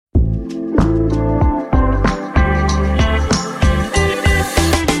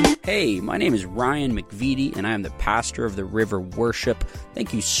Hey, my name is Ryan McVitie, and I am the pastor of the River Worship.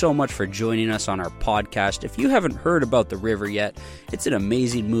 Thank you so much for joining us on our podcast. If you haven't heard about the River yet, it's an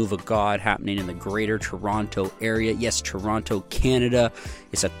amazing move of God happening in the greater Toronto area. Yes, Toronto, Canada.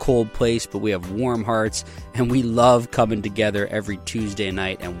 It's a cold place, but we have warm hearts, and we love coming together every Tuesday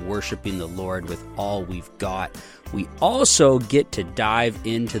night and worshiping the Lord with all we've got. We also get to dive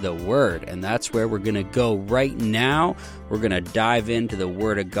into the Word, and that's where we're going to go right now. We're going to dive into the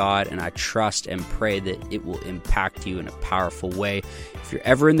Word of God, and I trust and pray that it will impact you in a powerful way. If you're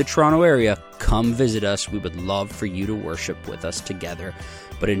ever in the Toronto area, come visit us. We would love for you to worship with us together.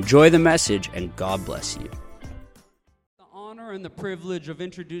 But enjoy the message, and God bless you. The honor and the privilege of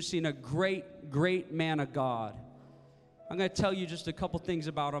introducing a great man of God. I'm going to tell you just a couple things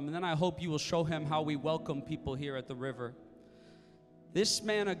about him, and then I hope you will show him how we welcome people here at the River. This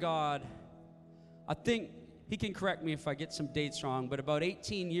man of God, I think he can correct me if I get some dates wrong, but about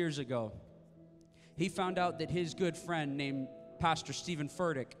 18 years ago, he found out that his good friend named Pastor Stephen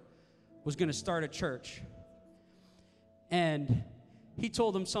Furtick was going to start a church. And he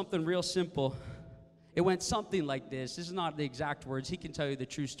told him something real simple. It went something like this. This is not the exact words. He can tell you the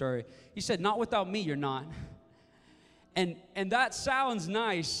true story. He said, "Not without me, you're not." And that sounds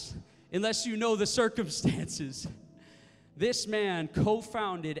nice unless you know the circumstances. This man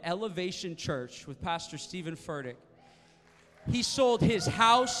co-founded Elevation Church with Pastor Stephen Furtick. He sold his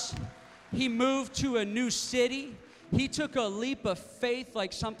house. He moved to a new city. He took a leap of faith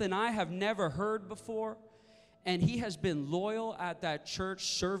like something I have never heard before. And he has been loyal at that church,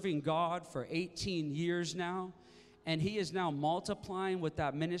 serving God for 18 years now. And he is now multiplying what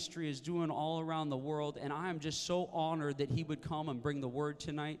that ministry is doing all around the world. And I am just so honored that he would come and bring the word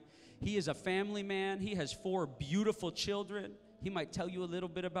tonight. He is a family man. He has 4 beautiful children. He might tell you a little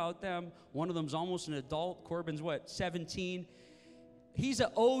bit about them. One of them's almost an adult. Corbin's 17? He's an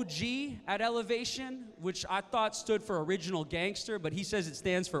OG at Elevation, which I thought stood for original gangster, but he says it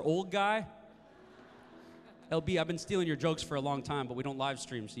stands for old guy. LB, I've been stealing your jokes for a long time, but we don't live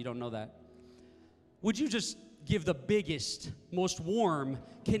stream, so you don't know that. Would you just give the biggest, most warm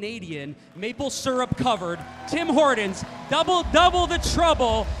Canadian maple syrup covered Tim Hortons double the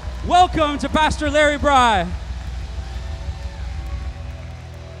trouble? Welcome to Pastor Larry Bry.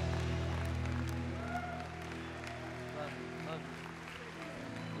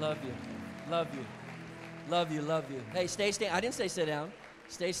 Love you. Hey, stay standing. I didn't say sit down.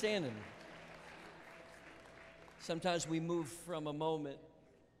 Stay standing. Sometimes we move from a moment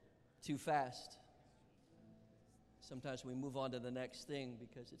too fast. Sometimes we move on to the next thing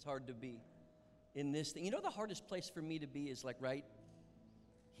because it's hard to be in this thing. You know, the hardest place for me to be is like right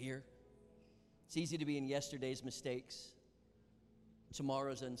here. It's easy to be in yesterday's mistakes,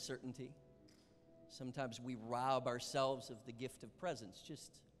 tomorrow's uncertainty. Sometimes we rob ourselves of the gift of presence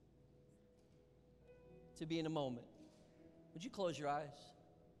just to be in a moment. Would you close your eyes?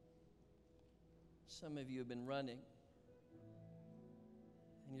 Some of you have been running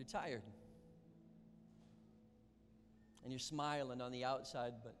and you're tired. And you're smiling on the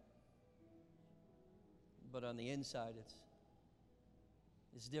outside, but on the inside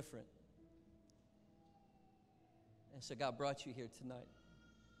it's different. And so God brought you here tonight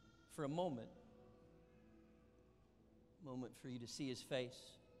for a moment for you to see his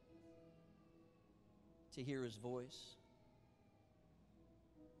face, to hear his voice.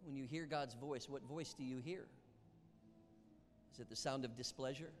 When you hear God's voice, what voice do you hear? Is it the sound of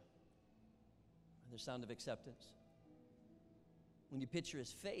displeasure or the sound of acceptance? When you picture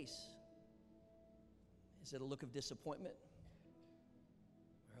his face, is it a look of disappointment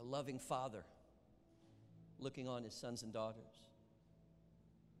or a loving father looking on his sons and daughters?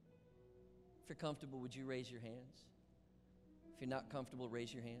 If you're comfortable, would you raise your hands? If you're not comfortable,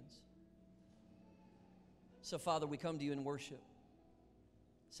 raise your hands. So, Father, we come to you in worship,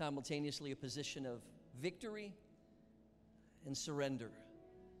 simultaneously a position of victory and surrender.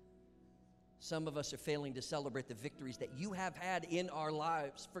 Some of us are failing to celebrate the victories that you have had in our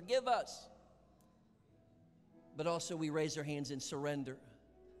lives. Forgive us. But also we raise our hands in surrender.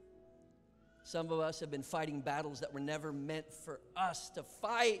 Some of us have been fighting battles that were never meant for us to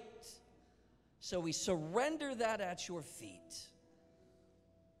fight. So we surrender that at your feet.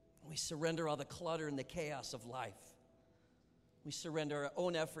 We surrender all the clutter and the chaos of life. We surrender our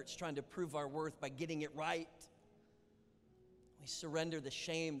own efforts trying to prove our worth by getting it right. We surrender the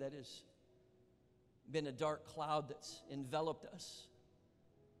shame that has been a dark cloud that's enveloped us.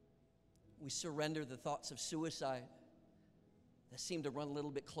 We surrender the thoughts of suicide that seem to run a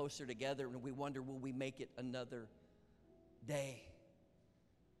little bit closer together, and we wonder, will we make it another day?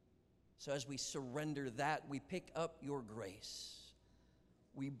 So as we surrender that, we pick up your grace.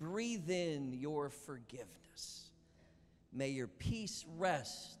 We breathe in your forgiveness. May your peace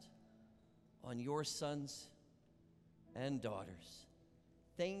rest on your sons and daughters.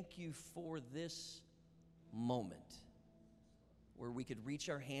 Thank you for this moment where we could reach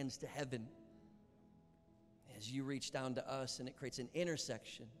our hands to heaven as you reach down to us, and it creates an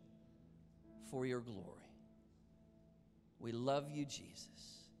intersection for your glory. We love you,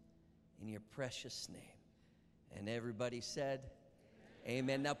 Jesus, in your precious name. And everybody said,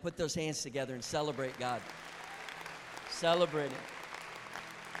 amen. Now put those hands together and celebrate God. Celebrate Him.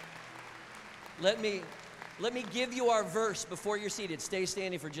 Let me give you our verse before you're seated. Stay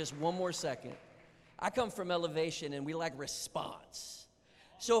standing for just one more second. I come from Elevation, and we like response.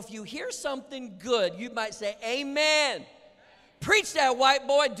 So if you hear something good, you might say, amen. Preach that, white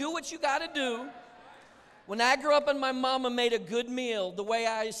boy. Do what you got to do. When I grew up and my mama made a good meal, the way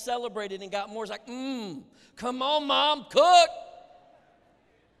I celebrated and got more, it's like, come on, Mom, cook.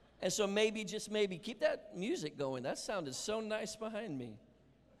 And so maybe, just maybe, keep that music going. That sounded so nice behind me.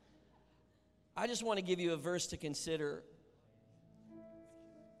 I just want to give you a verse to consider.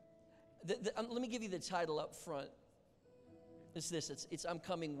 Let me give you the title up front. It's this, it's I'm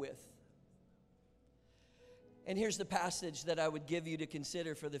coming with. And here's the passage that I would give you to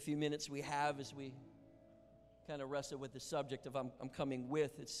consider for the few minutes we have as we kind of wrestle with the subject of I'm coming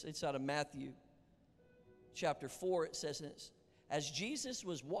with. It's out of Matthew chapter 4. It says this: as Jesus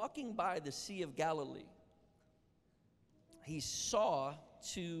was walking by the Sea of Galilee, he saw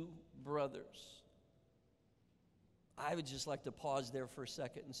two brothers. I would just like to pause there for a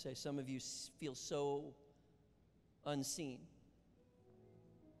second and say, some of you feel so unseen.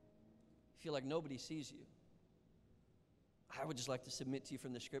 You feel like nobody sees you. I would just like to submit to you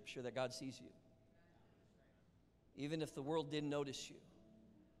from the scripture that God sees you. Even if the world didn't notice you,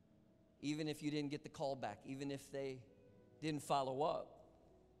 even if you didn't get the call back, even if they didn't follow up,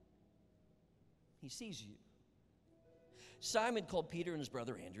 He sees you. Simon called Peter and his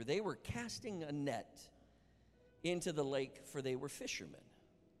brother Andrew. They were casting a net into the lake, for they were fishermen.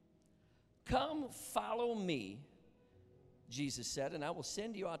 Come, follow me, Jesus said, and I will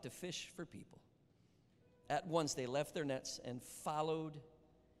send you out to fish for people. At once they left their nets and followed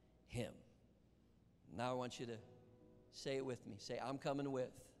Him. Now I want you to say it with me. Say, I'm coming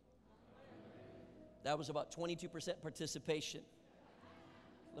with. That was about 22% participation.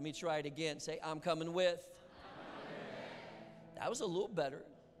 Let me try it again. Say, I'm coming with. That was a little better.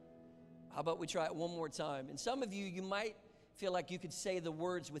 How about we try it one more time? And some of you, you might feel like you could say the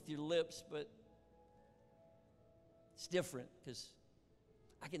words with your lips, but it's different because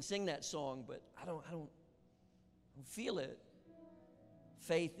I can sing that song, but I don't feel it.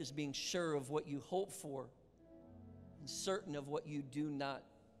 Faith is being sure of what you hope for and certain of what you do not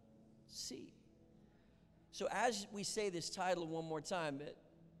see. So as we say this title one more time, it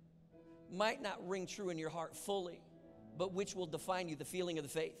might not ring true in your heart fully, but which will define you, the feeling of the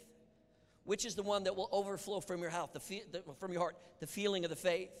faith. Which is the one that will overflow from your heart, the feeling of the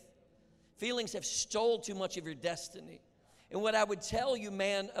faith. Feelings have stole too much of your destiny. And what I would tell you,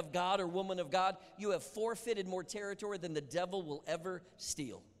 man of God or woman of God, you have forfeited more territory than the devil will ever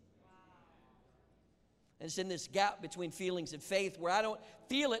steal. And it's in this gap between feelings and faith where I don't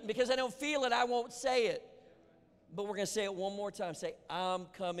feel it. And because I don't feel it, I won't say it. But we're going to say it one more time. Say, I'm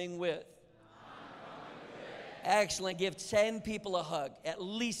coming with. Excellent. Give 10 people a hug, at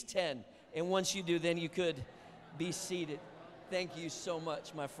least 10. And once you do, then you could be seated. Thank you so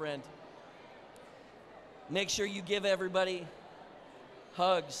much, my friend. Make sure you give everybody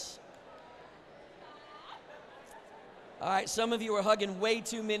hugs. All right, some of you are hugging way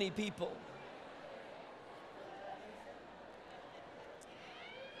too many people.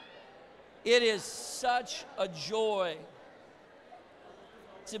 It is such a joy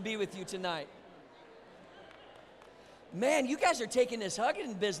to be with you tonight. Man, you guys are taking this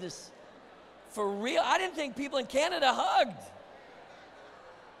hugging business for real. I didn't think people in Canada hugged.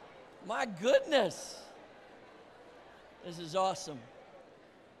 My goodness. This is awesome.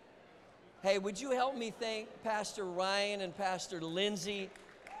 Hey, would you help me thank Pastor Ryan and Pastor Lindsay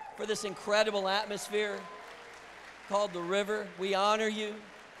for this incredible atmosphere called The River. We honor you.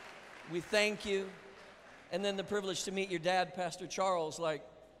 We thank you. And then the privilege to meet your dad, Pastor Charles. Like,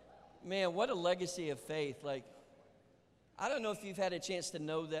 man, what a legacy of faith. Like, I don't know if you've had a chance to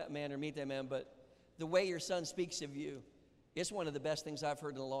know that man or meet that man, but the way your son speaks of you, it's one of the best things I've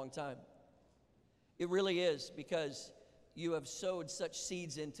heard in a long time. It really is, because you have sowed such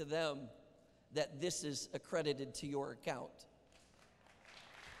seeds into them that this is accredited to your account.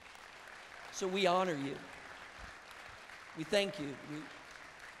 So we honor you. We thank you.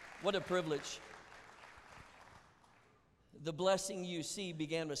 What a privilege. The blessing you see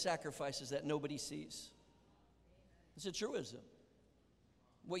began with sacrifices that nobody sees. It's a truism.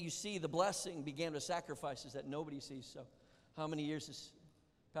 What you see, the blessing, began with sacrifices that nobody sees. So how many years has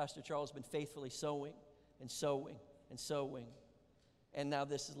Pastor Charles been faithfully sowing and sowing and sowing? And now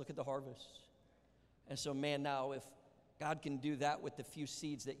this is, look at the harvest. And so, man, now if God can do that with the few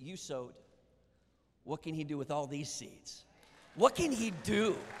seeds that you sowed, what can he do with all these seeds? What can he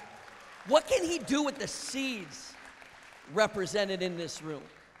do? What can he do with the seeds represented in this room?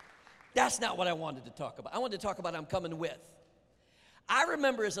 That's not what I wanted to talk about. I wanted to talk about I'm coming with. I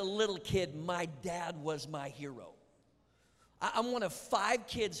remember as a little kid, my dad was my hero. I'm one of 5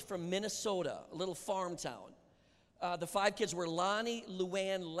 kids from Minnesota, a little farm town. The 5 kids were Lonnie,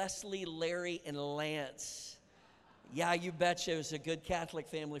 Luann, Leslie, Larry, and Lance. Yeah, you betcha. It was a good Catholic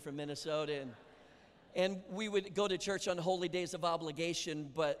family from Minnesota. And we would go to church on holy days of obligation,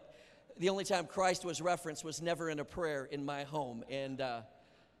 but the only time Christ was referenced was never in a prayer in my home. And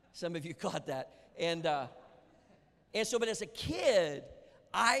some of you caught that. And so, but as a kid,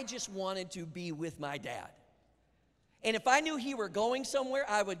 I just wanted to be with my dad. And if I knew he were going somewhere,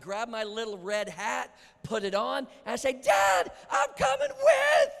 I would grab my little red hat, put it on, and I'd say, Dad, I'm coming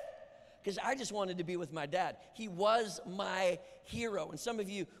with. Because I just wanted to be with my dad. He was my hero. And some of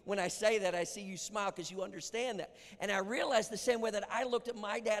you, when I say that, I see you smile because you understand that. And I realize the same way that I looked at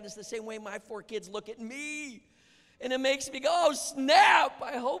my dad is the same way my 4 kids look at me. And it makes me go, oh, snap.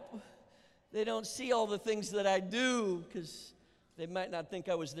 I hope they don't see all the things that I do because they might not think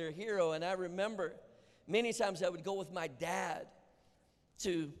I was their hero. And I remember many times I would go with my dad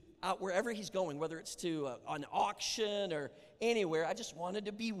to out wherever he's going, whether it's to an auction or anywhere. I just wanted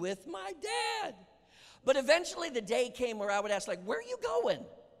to be with my dad. But eventually the day came where I would ask, like, where are you going?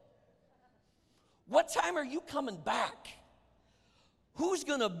 What time are you coming back? Who's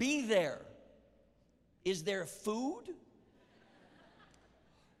going to be there? Is there food?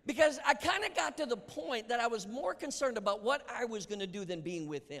 Because I kind of got to the point that I was more concerned about what I was going to do than being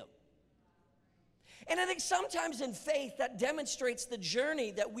with him. And I think sometimes in faith that demonstrates the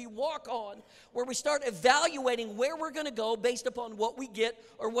journey that we walk on, where we start evaluating where we're going to go based upon what we get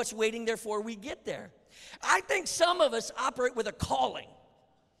or what's waiting there for we get there. I think some of us operate with a calling.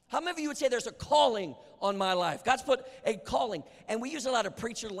 How many of you would say there's a calling on my life? God's put a calling. And we use a lot of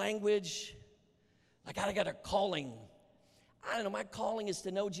preacher language. Like, I got a calling. I don't know, my calling is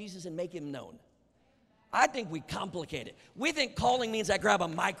to know Jesus and make him known. I think we complicate it. We think calling means I grab a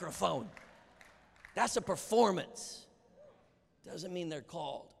microphone. That's a performance. Doesn't mean they're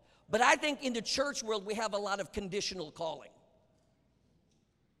called. But I think in the church world, we have a lot of conditional calling.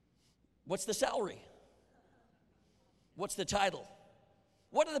 What's the salary? What's the title?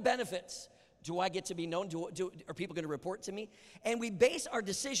 What are the benefits? Do I get to be known? Are people going to report to me? And we base our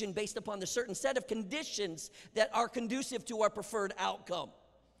decision based upon the certain set of conditions that are conducive to our preferred outcome.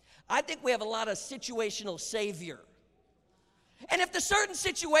 I think we have a lot of situational savior. And if the certain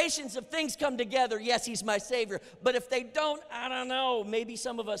situations of things come together, yes, he's my Savior. But if they don't, I don't know. Maybe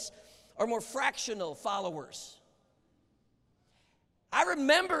some of us are more fractional followers. I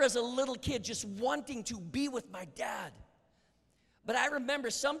remember as a little kid just wanting to be with my dad. But I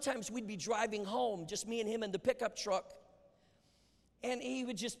remember sometimes we'd be driving home, just me and him in the pickup truck. And he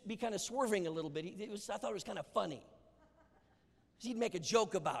would just be kind of swerving a little bit. I thought it was kind of funny. He'd make a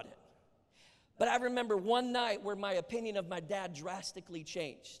joke about it. But I remember one night where my opinion of my dad drastically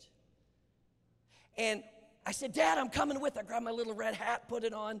changed. And I said, Dad, I'm coming with. I grabbed my little red hat, put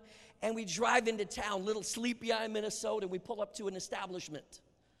it on, and we drive into town, little Sleepy Eye, Minnesota. We pull up to an establishment.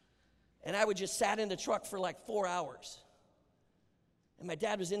 And I would just sat in the truck for like 4 hours. And my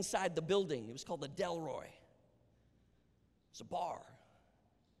dad was inside the building. It was called the Delroy. It's a bar.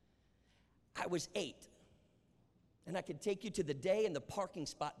 I was 8. And I could take you to the day and the parking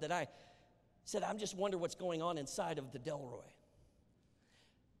spot that I said, I'm just wondering what's going on inside of the Delroy.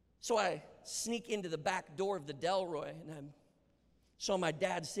 So I sneak into the back door of the Delroy, and I saw my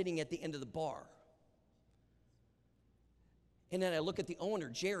dad sitting at the end of the bar. And then I look at the owner,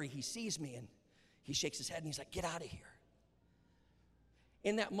 Jerry. He sees me, and he shakes his head, and he's like, get out of here.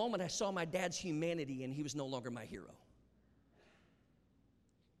 In that moment, I saw my dad's humanity, and he was no longer my hero.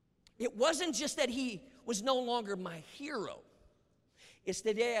 It wasn't just that he was no longer my hero. It's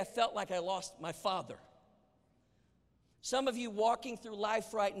the day I felt like I lost my father. Some of you walking through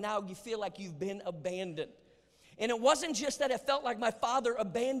life right now, you feel like you've been abandoned. And it wasn't just that I felt like my father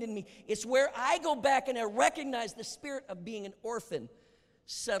abandoned me. It's where I go back and I recognize the spirit of being an orphan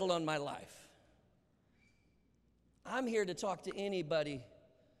settled on my life. I'm here to talk to anybody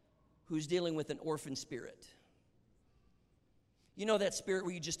who's dealing with an orphan spirit. You know that spirit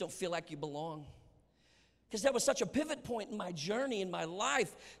where you just don't feel like you belong? Because that was such a pivot point in my journey, in my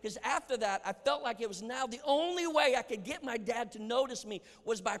life. Because after that, I felt like it was now the only way I could get my dad to notice me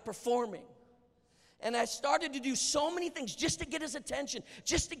was by performing. And I started to do so many things just to get his attention,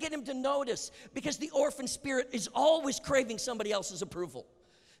 just to get him to notice. Because the orphan spirit is always craving somebody else's approval.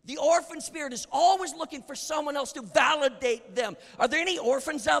 The orphan spirit is always looking for someone else to validate them. Are there any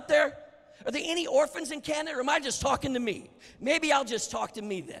orphans out there? Are there any orphans in Canada, or am I just talking to me? Maybe I'll just talk to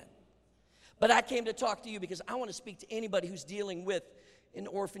me then. But I came to talk to you because I want to speak to anybody who's dealing with an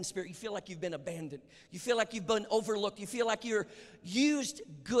orphan spirit. You feel like you've been abandoned. You feel like you've been overlooked. You feel like you're used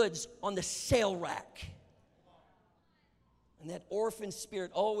goods on the sale rack. And that orphan spirit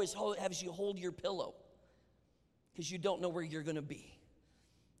always has you hold your pillow because you don't know where you're going to be.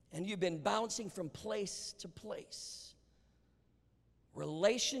 And you've been bouncing from place to place,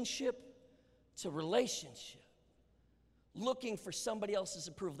 relationship to relationship, looking for somebody else's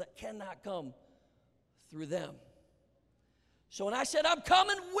approval that cannot come through them. So when I said, I'm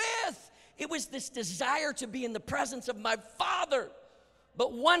coming with, it was this desire to be in the presence of my Father.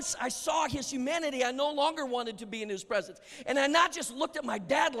 But once I saw his humanity, I no longer wanted to be in his presence. And I not just looked at my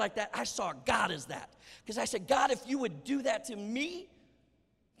dad like that, I saw God as that. Because I said, God, if you would do that to me,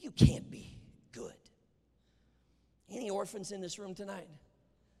 you can't be good. Any orphans in this room tonight?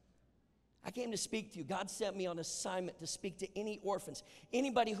 I came to speak to you. God sent me on assignment to speak to any orphans,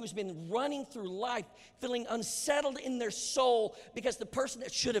 anybody who's been running through life feeling unsettled in their soul because the person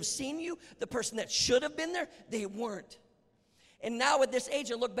that should have seen you, the person that should have been there, they weren't. And now at this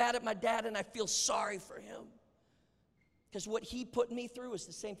age, I look back at my dad and I feel sorry for him. Because what he put me through is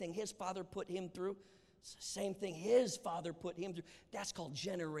the same thing his father put him through. It's the same thing his father put him through. That's called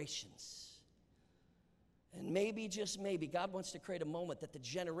generations. And maybe, just maybe, God wants to create a moment that the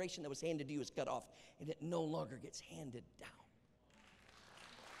generation that was handed to you is cut off and it no longer gets handed down.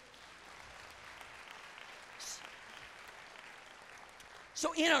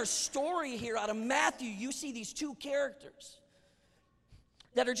 So in our story here out of Matthew, you see these two characters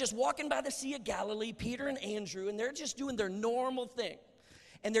that are just walking by the Sea of Galilee, Peter and Andrew, and they're just doing their normal thing.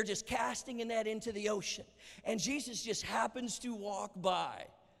 And they're just casting a net into the ocean. And Jesus just happens to walk by.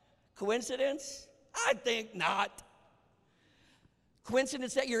 Coincidence? I think not.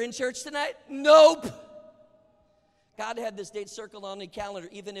 Coincidence that you're in church tonight? Nope. God had this date circled on the calendar,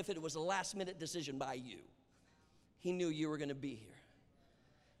 even if it was a last-minute decision by you. He knew you were going to be here.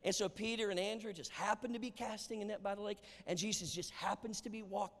 And so Peter and Andrew just happened to be casting a net by the lake, and Jesus just happens to be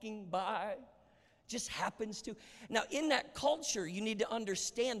walking by. Just happens to. Now, in that culture, you need to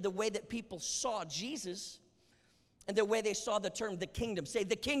understand the way that people saw Jesus and the way they saw the term the kingdom. Say,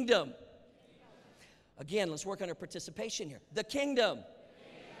 the kingdom. Again, let's work on our participation here. The kingdom.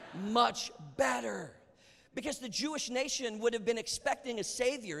 Much better. Because the Jewish nation would have been expecting a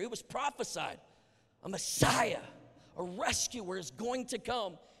savior. It was prophesied. A Messiah, a rescuer is going to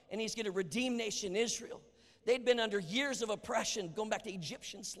come, and he's going to redeem nation Israel. They'd been under years of oppression, going back to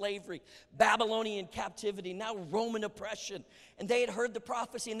Egyptian slavery, Babylonian captivity, now Roman oppression. And they had heard the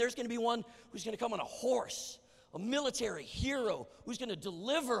prophecy, and there's going to be one who's going to come on a horse, a military hero who's going to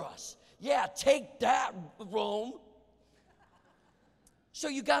deliver us. Yeah, take that, Rome. So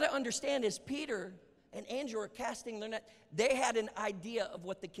you got to understand, as Peter and Andrew are casting their net, they had an idea of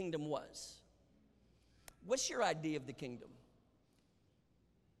what the kingdom was. What's your idea of the kingdom?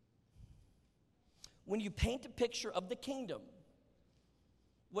 When you paint a picture of the kingdom,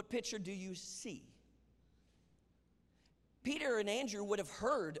 what picture do you see? Peter and Andrew would have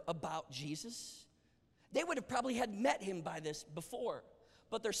heard about Jesus. They would have probably had met him by this before.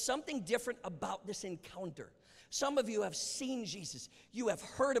 But there's something different about this encounter. Some of you have seen Jesus. You have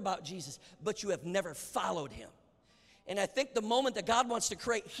heard about Jesus, but you have never followed him. And I think the moment that God wants to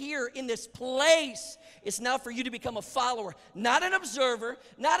create here in this place is now for you to become a follower. Not an observer,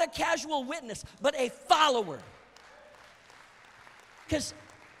 not a casual witness, but a follower. Because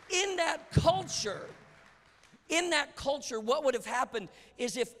in that culture, what would have happened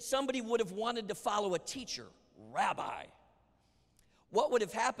is if somebody would have wanted to follow a teacher, rabbi, what would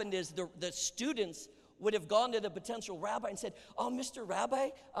have happened is the students would have gone to the potential rabbi and said, oh, Mr.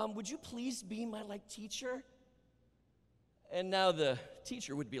 Rabbi, would you please be my teacher? And now the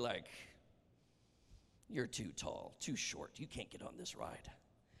teacher would be like, you're too tall, too short, you can't get on this ride.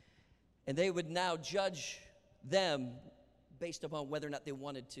 And they would now judge them based upon whether or not they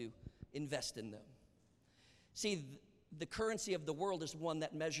wanted to invest in them. See, the currency of the world is one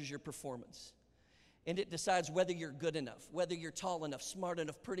that measures your performance. And it decides whether you're good enough, whether you're tall enough, smart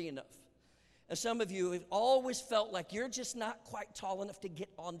enough, pretty enough. And some of you have always felt like you're just not quite tall enough to get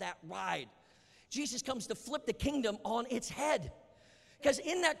on that ride. Jesus comes to flip the kingdom on its head. Because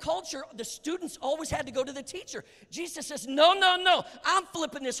in that culture, the students always had to go to the teacher. Jesus says, no, no, no. I'm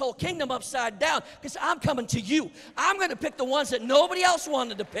flipping this whole kingdom upside down because I'm coming to you. I'm going to pick the ones that nobody else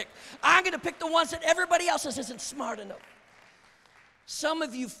wanted to pick. I'm going to pick the ones that everybody else isn't smart enough. Some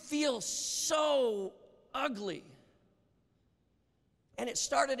of you feel so ugly. And it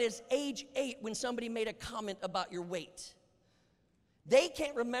started as age 8 when somebody made a comment about your weight. They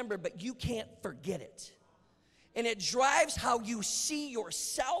can't remember, but you can't forget it. And it drives how you see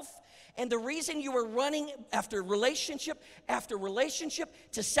yourself. And the reason you are running after relationship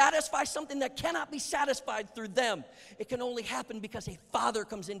to satisfy something that cannot be satisfied through them, it can only happen because a father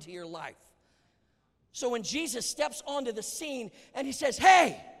comes into your life. So when Jesus steps onto the scene and he says,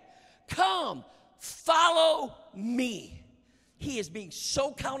 hey, come, follow me. He is being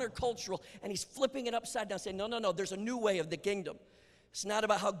so countercultural and he's flipping it upside down, saying, no, no, no, there's a new way of the kingdom. It's not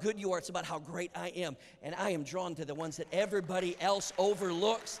about how good you are, it's about how great I am. And I am drawn to the ones that everybody else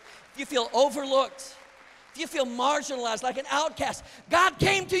overlooks. If you feel overlooked, if you feel marginalized like an outcast, God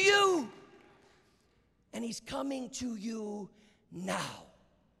came to you. And he's coming to you now.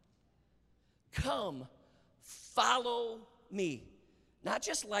 Come, follow me. Not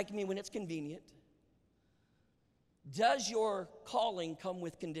just like me when it's convenient. Does your calling come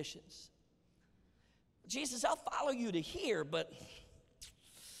with conditions? Jesus, I'll follow you to here, but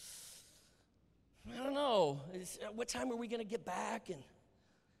I don't know. What time are we going to get back? And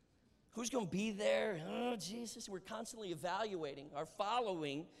who's going to be there? Oh, Jesus, we're constantly evaluating our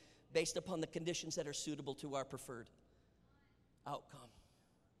following based upon the conditions that are suitable to our preferred outcome.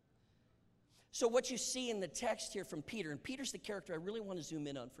 So what you see in the text here from Peter, and Peter's the character I really want to zoom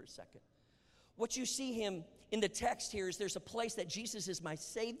in on for a second. What you see him in the text here is there's a place that Jesus is my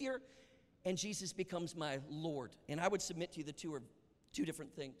Savior and Jesus becomes my Lord. And I would submit to you the two are two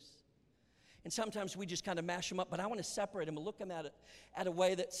different things. And sometimes we just kind of mash them up, but I want to separate them and look them at a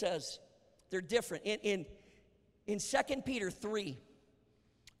way that says they're different. In 2 Peter 3,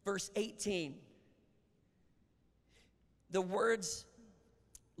 verse 18, the words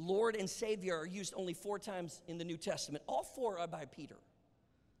Lord and Savior are used only 4 times in the New Testament. All 4 are by Peter.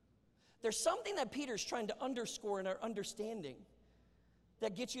 There's something that Peter's trying to underscore in our understanding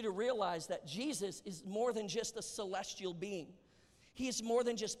that gets you to realize that Jesus is more than just a celestial being. He's more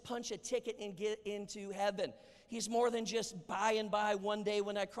than just punch a ticket and get into heaven. He's more than just by and by one day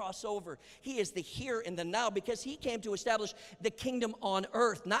when I cross over. He is the here and the now because he came to establish the kingdom on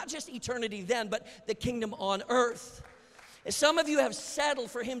earth. Not just eternity then, but the kingdom on earth. And some of you have settled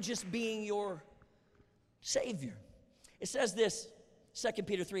for him just being your Savior. It says this, 2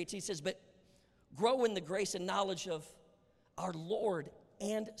 Peter 3, he says, but grow in the grace and knowledge of our Lord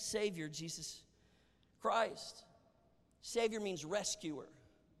and Savior, Jesus Christ. Savior means rescuer,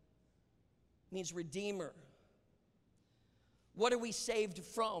 means redeemer. What are we saved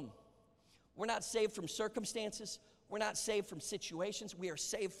from? We're not saved from circumstances. We're not saved from situations. We are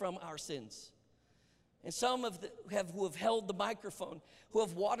saved from our sins. And some who have held the microphone, who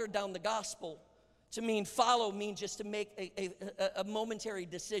have watered down the gospel to mean follow, mean just to make a momentary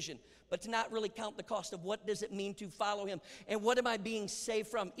decision, but to not really count the cost of what does it mean to follow him. And what am I being saved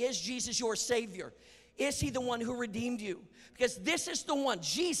from? Is Jesus your Savior? Is he the one who redeemed you? Because this is the one,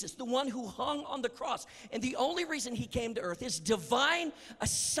 Jesus, the one who hung on the cross. And the only reason he came to earth, his divine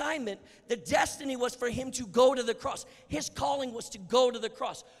assignment, the destiny was for him to go to the cross. His calling was to go to the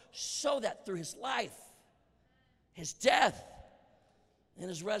cross so that through his life, his death, and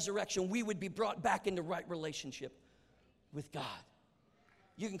his resurrection, we would be brought back into right relationship with God.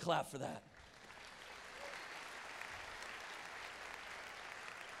 You can clap for that.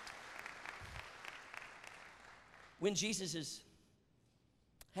 When Jesus is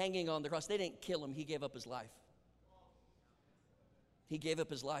hanging on the cross, they didn't kill him. He gave up his life. He gave up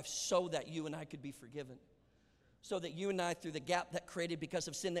his life so that you and I could be forgiven. So that you and I, through the gap that created because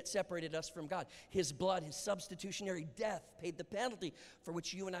of sin that separated us from God, his blood, his substitutionary death paid the penalty for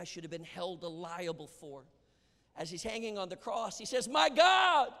which you and I should have been held liable for. As he's hanging on the cross, he says, my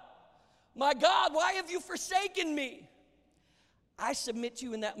God, why have you forsaken me? I submit to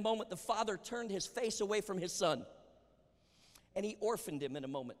you in that moment, the Father turned his face away from his Son. And he orphaned him in a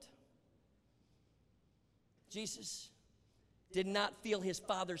moment. Jesus did not feel his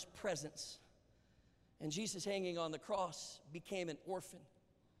Father's presence. And Jesus hanging on the cross became an orphan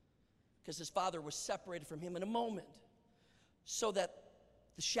because his Father was separated from him in a moment so that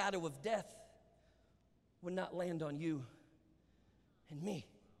the shadow of death would not land on you and me.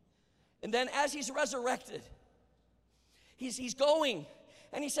 And then as he's resurrected, he's going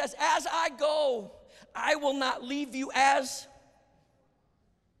and he says, as I go, I will not leave you as...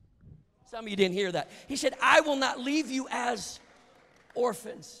 Some of you didn't hear that. He said, I will not leave you as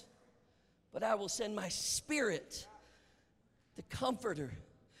orphans, but I will send my Spirit, the Comforter,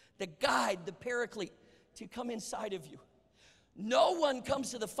 the Guide, the Paraclete, to come inside of you. No one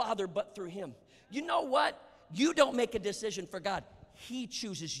comes to the Father but through him. You know what? You don't make a decision for God. He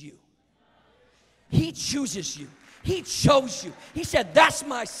chooses you. He chooses you. He chose you. He said, that's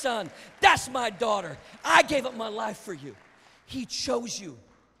my son. That's my daughter. I gave up my life for you. He chose you.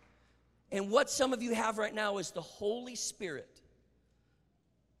 And what some of you have right now is the Holy Spirit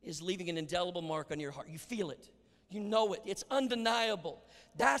is leaving an indelible mark on your heart. You feel it. You know it. It's undeniable.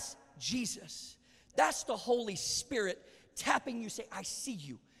 That's Jesus. That's the Holy Spirit tapping you, say, I see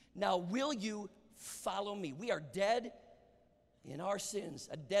you. Now, will you follow me? We are dead in our sins.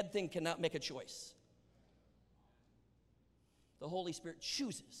 A dead thing cannot make a choice. The Holy Spirit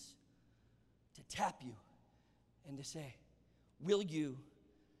chooses to tap you and to say, will you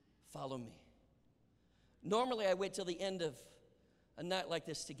follow me? Normally, I wait till the end of a night like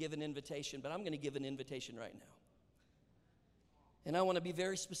this to give an invitation, but I'm going to give an invitation right now. And I want to be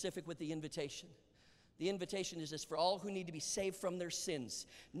very specific with the invitation. The invitation is this: for all who need to be saved from their sins.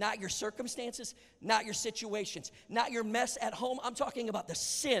 Not your circumstances, not your situations, not your mess at home. I'm talking about the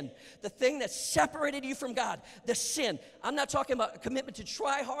sin, the thing that separated you from God, the sin. I'm not talking about a commitment to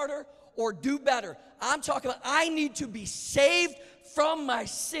try harder or do better. I'm talking about I need to be saved from my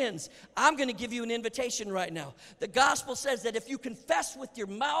sins. I'm going to give you an invitation right now. The gospel says that if you confess with your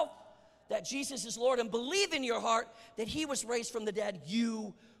mouth that Jesus is Lord and believe in your heart that he was raised from the dead,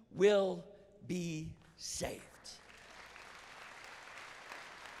 you will be saved.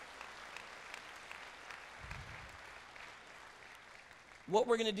 What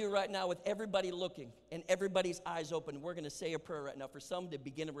we're going to do right now with everybody looking and everybody's eyes open, we're going to say a prayer right now for some to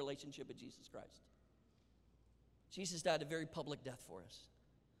begin a relationship with Jesus Christ. Jesus died a very public death for us.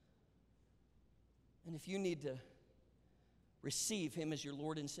 And if you need to receive him as your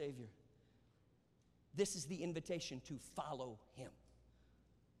Lord and Savior, this is the invitation to follow him.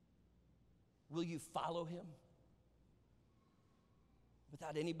 Will you follow him?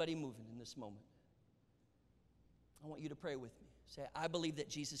 Without anybody moving in this moment, I want you to pray with me. Say, I believe that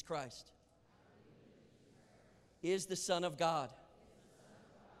Jesus Christ is the Son of God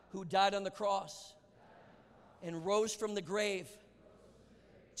who died on the cross and rose from the grave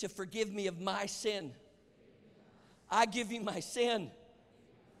to forgive me of my sin. I give you my sin.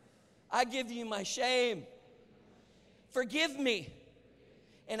 I give you my shame. Forgive me,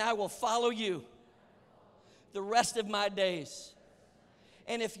 and I will follow you the rest of my days.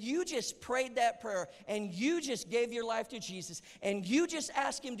 And if you just prayed that prayer and you just gave your life to Jesus and you just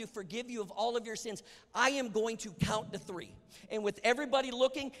asked him to forgive you of all of your sins, I am going to count to 3. And with everybody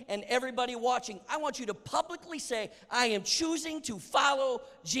looking and everybody watching, I want you to publicly say, I am choosing to follow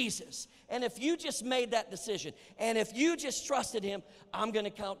Jesus. And if you just made that decision and if you just trusted him, I'm going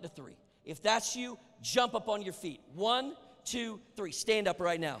to count to 3. If that's you, jump up on your feet. 1, 2, 3. Stand up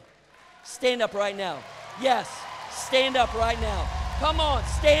right now. Stand up right now. Yes, stand up right now. Come on,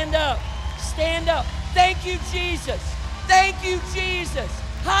 stand up. Stand up. Thank you, Jesus. Thank you, Jesus.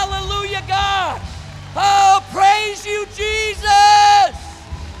 Hallelujah, God. Oh, praise you, Jesus.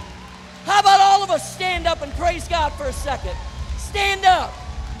 How about all of us stand up and praise God for a second? Stand up.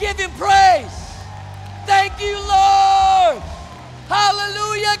 Give him praise. Thank you, Lord.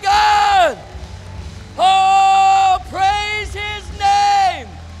 Hallelujah, God. Oh, praise his name.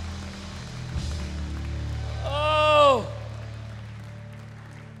 Oh.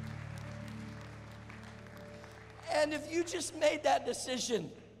 And if you just made that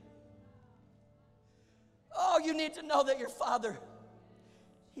decision, oh, you need to know that your Father,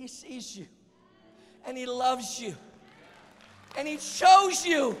 he sees you, and he loves you, and he chose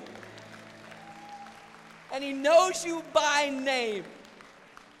you, and he knows you by name,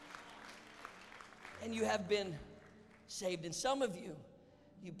 and you have been saved. And some of you,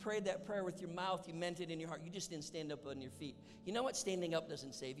 you prayed that prayer with your mouth, you meant it in your heart, you just didn't stand up on your feet. You know what? Standing up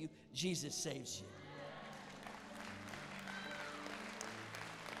doesn't save you. Jesus saves you.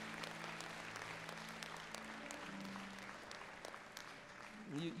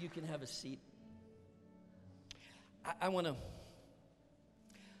 You can have a seat. I want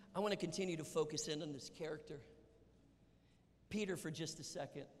to continue to focus in on this character, Peter, for just a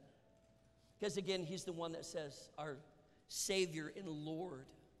second. Because again, he's the one that says, our Savior and Lord.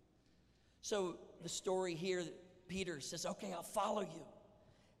 So the story here, Peter says, okay, I'll follow you.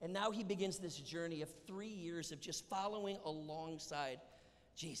 And now he begins this journey of 3 years of just following alongside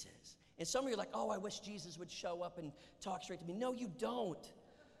Jesus. And some of you are like, oh, I wish Jesus would show up and talk straight to me. No, you don't.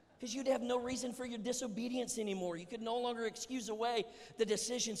 Because you'd have no reason for your disobedience anymore. You could no longer excuse away the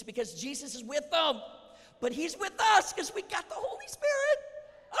decisions because Jesus is with them. But he's with us because we got the Holy Spirit.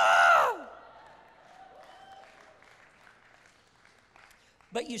 Oh!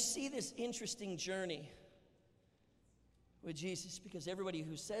 But you see this interesting journey with Jesus, because everybody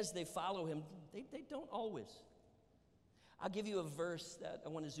who says they follow him, they don't always. I'll give you a verse that I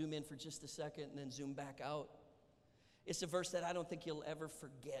want to zoom in for just a second and then zoom back out. It's a verse that I don't think you'll ever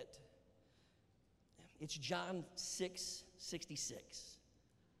forget. It's John 6:66.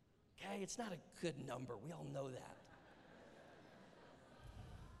 Okay, it's not a good number. We all know that.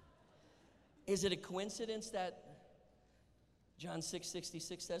 Is it a coincidence that John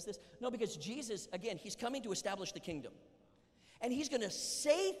 6:66 says this? No, because Jesus, again, he's coming to establish the kingdom. And he's going to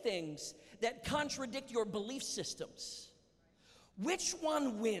say things that contradict your belief systems. Which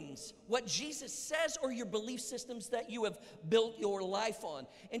one wins? What Jesus says or your belief systems that you have built your life on?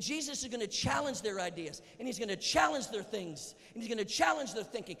 And Jesus is going to challenge their ideas. And he's going to challenge their things. And he's going to challenge their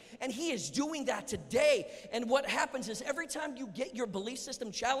thinking. And he is doing that today. And what happens is every time you get your belief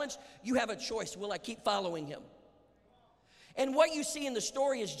system challenged, you have a choice. Will I keep following him? And what you see in the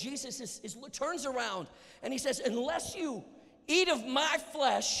story is Jesus turns around and he says, unless you eat of my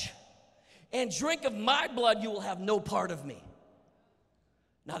flesh and drink of my blood, you will have no part of me.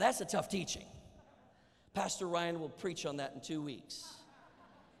 Now that's a tough teaching. Pastor Ryan will preach on that in 2 weeks.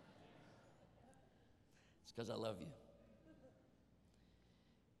 It's because I love you.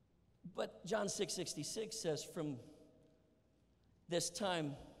 But John 6:66 says, from this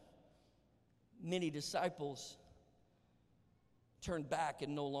time, many disciples turned back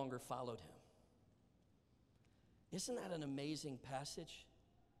and no longer followed him. Isn't that an amazing passage?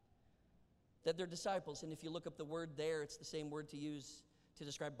 That they're disciples, and if you look up the word there, it's the same word to use to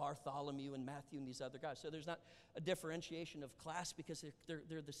describe Bartholomew and Matthew and these other guys. So there's not a differentiation of class because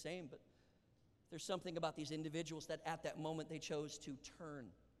they're the same, but there's something about these individuals that at that moment they chose to turn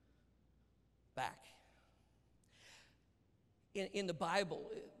back. In the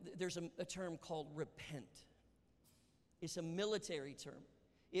Bible, there's a term called repent. It's a military term.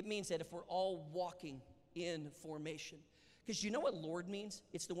 It means that if we're all walking in formation, because you know what Lord means?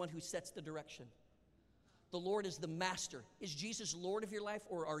 It's the one who sets the direction. The Lord is the master. Is Jesus Lord of your life,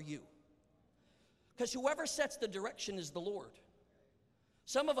 or are you? Because whoever sets the direction is the Lord.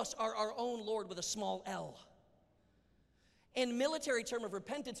 Some of us are our own Lord with a small L. And military term of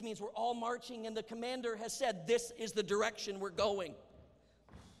repentance means we're all marching and the commander has said, this is the direction we're going.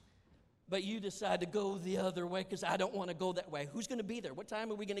 But you decide to go the other way because I don't want to go that way. Who's going to be there? What time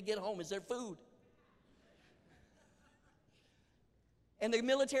are we going to get home? Is there food? And the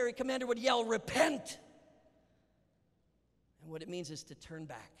military commander would yell, repent. And what it means is to turn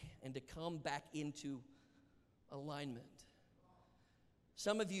back and to come back into alignment.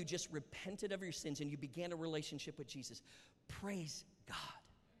 Some of you just repented of your sins and you began a relationship with Jesus. Praise God.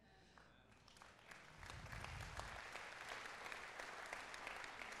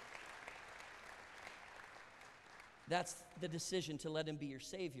 That's the decision to let him be your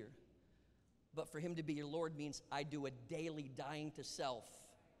Savior. But for him to be your Lord means I do a daily dying to self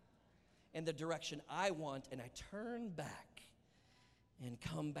in the direction I want, and I turn back and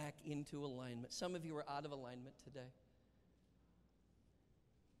come back into alignment. Some of you are out of alignment today.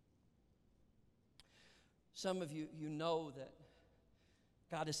 Some of you, you know that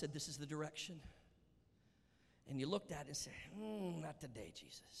God has said this is the direction. And you looked at it and said, not today,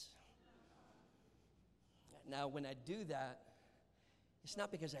 Jesus. Now, when I do that, it's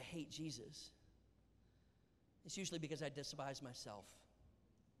not because I hate Jesus. It's usually because I despise myself.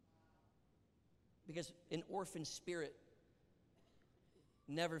 Because an orphan spirit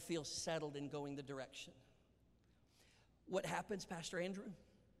never feels settled in going the direction. What happens, Pastor Andrew?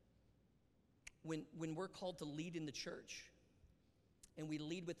 When we're called to lead in the church, and we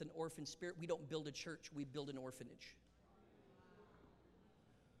lead with an orphan spirit, we don't build a church, we build an orphanage.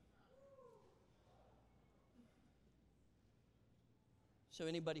 So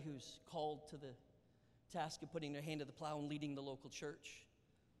anybody who's called to the task of putting their hand to the plow and leading the local church,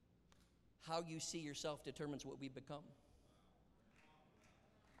 how you see yourself determines what we become.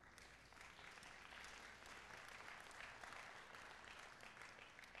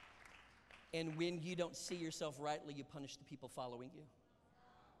 And when you don't see yourself rightly, you punish the people following you.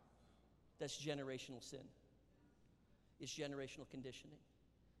 That's generational sin. It's generational conditioning.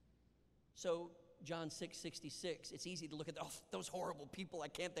 So John 6:66, it's easy to look at those horrible people.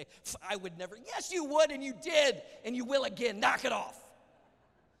 I would never. Yes, you would, and you did, and you will again. Knock it off.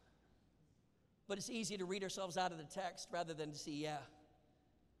 But it's easy to read ourselves out of the text rather than to see,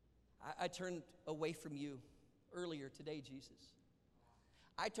 I turned away from you earlier today, Jesus.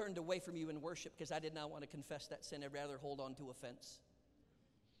 I turned away from you in worship because I did not want to confess that sin. I'd rather hold on to offense.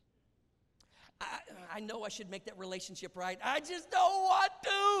 I know I should make that relationship right. I just don't want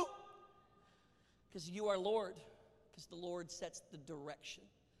to. Because you are Lord. Because the Lord sets the direction.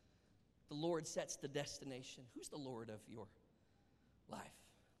 The Lord sets the destination. Who's the Lord of your life?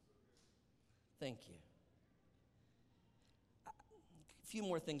 Thank you. A few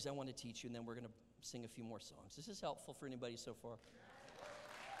more things I want to teach you, and then we're going to sing a few more songs. This is helpful for anybody so far.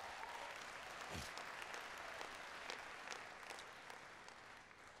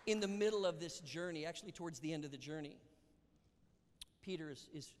 In the middle of this journey, actually towards the end of the journey, Peter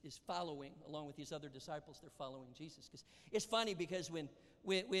is following, along with these other disciples, they're following Jesus. It's funny because when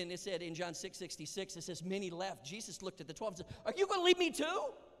it said in John 6:66, it says, many left, Jesus looked at the 12 and said, are you going to leave me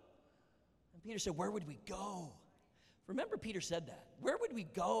too? And Peter said, where would we go? Remember, Peter said that. Where would we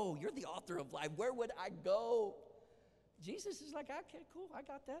go? You're the author of life. Where would I go? Jesus is like, okay, cool, I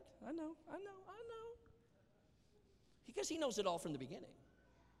got that. I know. Because he knows it all from the beginning.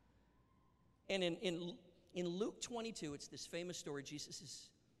 And in Luke 22, it's this famous story. Jesus is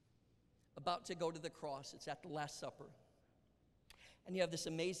about to go to the cross. It's at the Last Supper. And you have this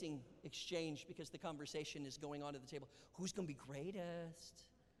amazing exchange because the conversation is going on at the table. Who's going to be greatest?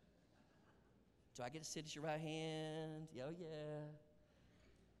 Do I get to sit at your right hand? Oh, yeah.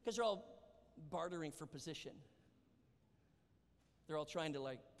 Because they're all bartering for position. They're all trying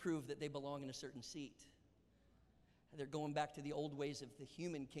to prove that they belong in a certain seat. They're going back to the old ways of the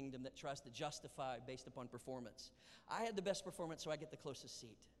human kingdom that tries to justify based upon performance. I had the best performance, so I get the closest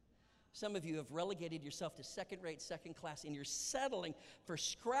seat. Some of you have relegated yourself to second rate, second class, and you're settling for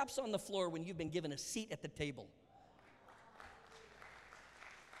scraps on the floor when you've been given a seat at the table.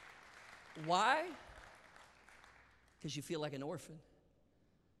 Why? Because you feel like an orphan.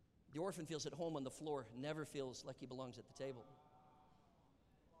 The orphan feels at home on the floor, never feels like he belongs at the table.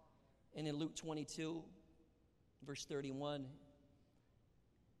 And in Luke 22, verse 31, it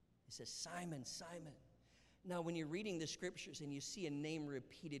says, Simon, Simon. Now, when you're reading the scriptures and you see a name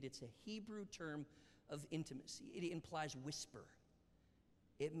repeated, it's a Hebrew term of intimacy. It implies whisper.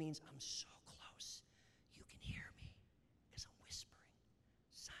 It means I'm so close, you can hear me because I'm whispering.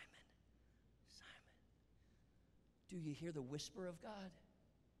 Simon, Simon. Do you hear the whisper of God?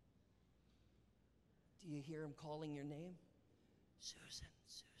 Do you hear him calling your name? Susan,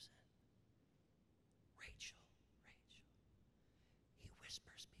 Susan. Rachel, Rachel. He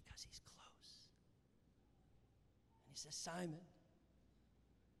whispers because he's close. And he says, Simon,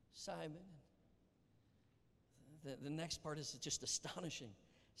 Simon. The next part is just astonishing.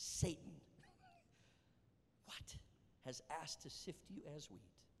 Satan, what? Has asked to sift you as wheat.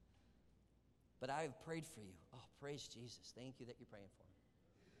 But I have prayed for you. Oh, praise Jesus. Thank you that you're praying for me.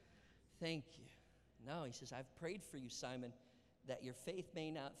 Thank you. No, he says, I've prayed for you, Simon, that your faith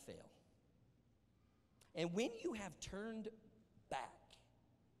may not fail. And when you have turned back,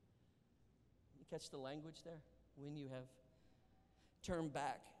 you catch the language there? When you have turned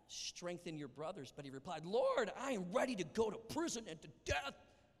back, strengthen your brothers. But he replied, Lord, I am ready to go to prison and to death.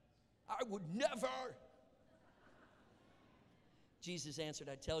 I would never. Jesus answered,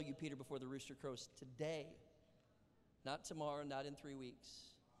 I tell you, Peter, before the rooster crows, today, not tomorrow, not in 3 weeks,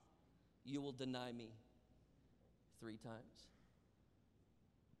 you will deny me 3 times.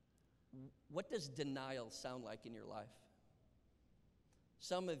 What does denial sound like in your life?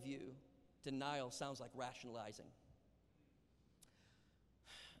 Some of you, denial sounds like rationalizing.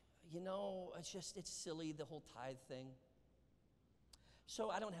 You know, it's silly, the whole tithe thing. So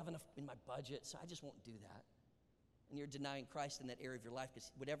I don't have enough in my budget, so I just won't do that. And you're denying Christ in that area of your life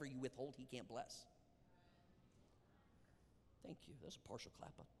because whatever you withhold, he can't bless. Thank you. That's a partial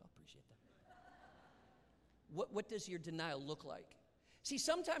clap. I appreciate that. What does your denial look like? See,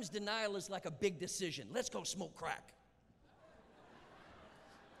 sometimes denial is like a big decision. Let's go smoke crack.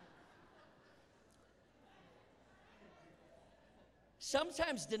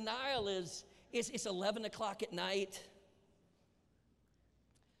 Sometimes denial is it's 11 o'clock at night.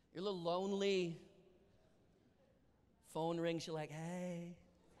 You're a little lonely. Phone rings, you're like, hey.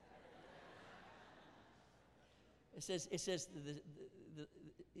 It says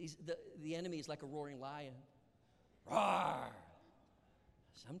the enemy is like a roaring lion. Roar.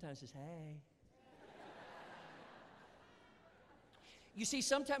 Sometimes it's hey. You see,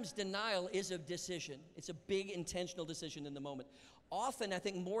 sometimes denial is a decision. It's a big intentional decision in the moment. Often, I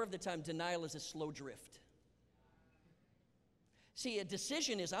think more of the time, denial is a slow drift. See, a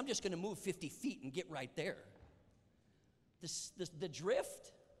decision is I'm just going to move 50 feet and get right there. The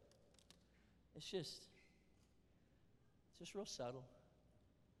drift, it's just real subtle.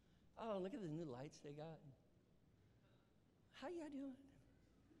 Oh, look at the new lights they got. How y'all doing?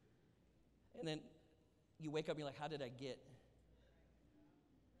 And then you wake up and you're like, how did I get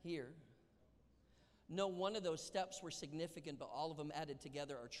here? No one of those steps were significant, but all of them added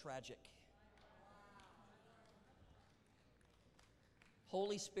together are tragic.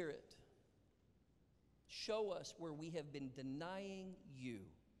 Holy Spirit, show us where we have been denying you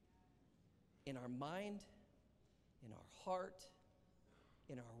in our mind, in our heart,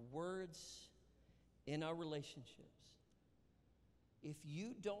 in our words, in our relationships. If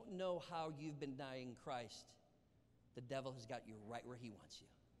you don't know how you've been denying Christ, the devil has got you right where he wants you.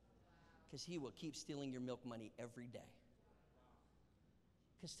 Because he will keep stealing your milk money every day.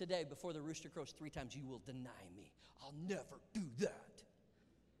 Because today, before the rooster crows 3 times, you will deny me. I'll never do that.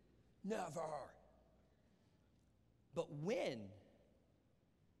 Never. But when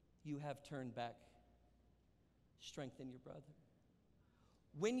you have turned back, strengthen your brother.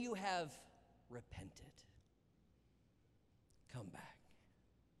 When you have repented, come back.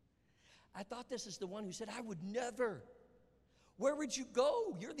 I thought this is the one who said, I would never. Where would you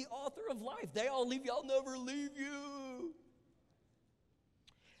go? You're the author of life. They all leave you. I'll never leave you.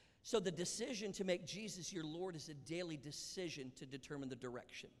 So the decision to make Jesus your Lord is a daily decision to determine the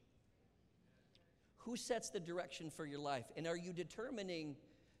direction. Who sets the direction for your life? And are you determining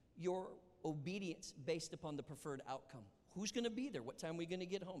your obedience based upon the preferred outcome? Who's going to be there? What time are we going to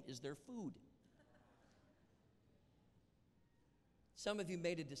get home? Is there food? Some of you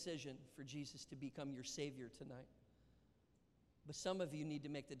made a decision for Jesus to become your Savior tonight. But some of you need to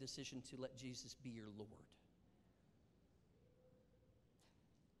make the decision to let Jesus be your Lord.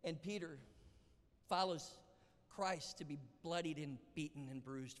 And Peter follows Christ to be bloodied and beaten and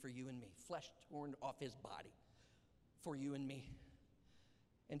bruised for you and me. Flesh torn off his body for you and me.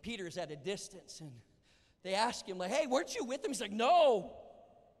 And Peter's at a distance, and they ask him, like, hey, weren't you with him? He's like, no.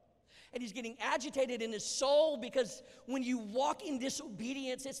 And he's getting agitated in his soul because when you walk in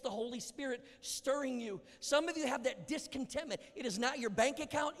disobedience, it's the Holy Spirit stirring you. Some of you have that discontentment. It is not your bank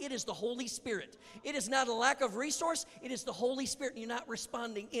account. It is the Holy Spirit. It is not a lack of resource. It is the Holy Spirit, and you're not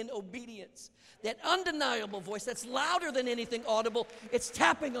responding in obedience. That undeniable voice that's louder than anything audible, it's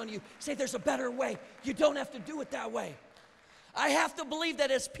tapping on you. Say, there's a better way. You don't have to do it that way. I have to believe that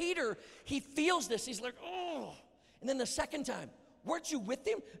as Peter, he feels this. He's like, oh. And then the second time, weren't you with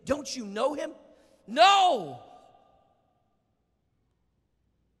him? Don't you know him? No.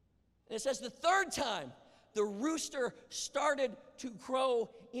 And it says the third time, the rooster started to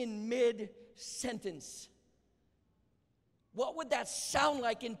crow in mid-sentence. What would that sound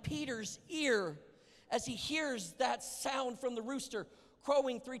like in Peter's ear as he hears that sound from the rooster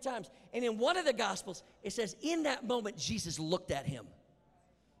crowing 3 times? And in one of the Gospels, it says, in that moment, Jesus looked at him.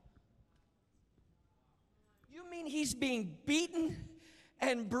 You mean he's being beaten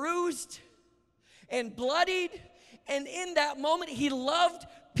and bruised and bloodied? And in that moment, he loved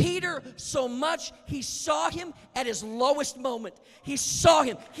Peter so much, he saw him at his lowest moment. He saw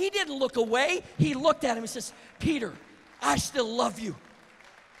him. He didn't look away. He looked at him and says, Peter, I still love you.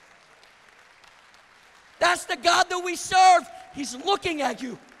 That's the God that we serve. He's looking at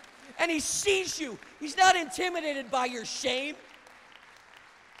you, and he sees you. He's not intimidated by your shame.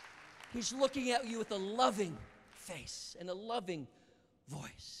 He's looking at you with a loving face and a loving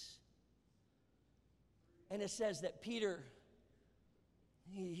voice. And it says that Peter,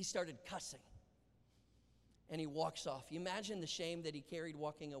 he started cussing, and he walks off. You imagine the shame that he carried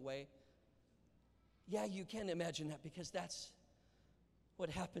walking away? Yeah, you can imagine that, because that's what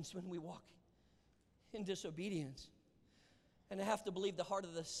happens when we walk in disobedience. And I have to believe the heart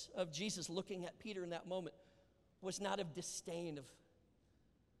of Jesus looking at Peter in that moment was not of disdain, of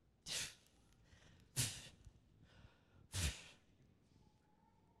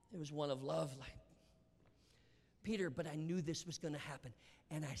it was one of love, like, Peter, but I knew this was going to happen,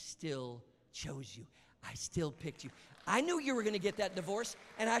 and I still chose you. I still picked you. I knew you were going to get that divorce,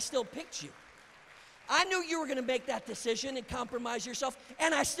 and I still picked you. I knew you were going to make that decision and compromise yourself,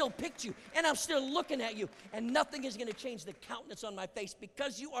 and I still picked you, and I'm still looking at you, and nothing is going to change the countenance on my face,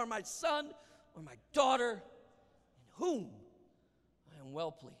 because you are my son or my daughter, in whom I am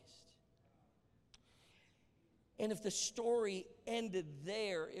well pleased. And if the story ended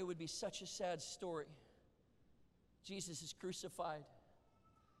there, it would be such a sad story. Jesus is crucified.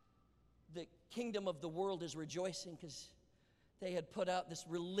 The kingdom of the world is rejoicing because they had put out this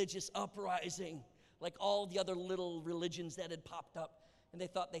religious uprising like all the other little religions that had popped up. And they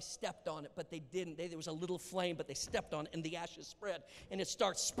thought they stepped on it, but they didn't. There was a little flame, but they stepped on it, and the ashes spread. And it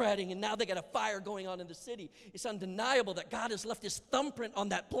starts spreading, and now they got a fire going on in the city. It's undeniable that God has left his thumbprint on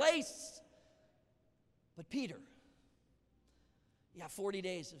that place. But Peter, 40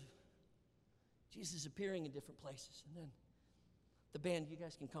 days of Jesus appearing in different places. And then the band, you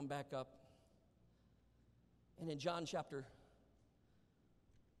guys can come back up. And in John chapter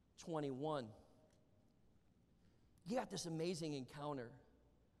 21, You got this amazing encounter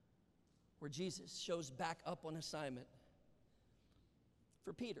where Jesus shows back up on assignment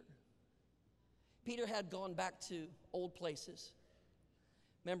for Peter. Peter had gone back to old places.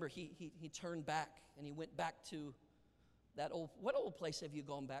 Remember, he turned back and he went back to that old, what old place have you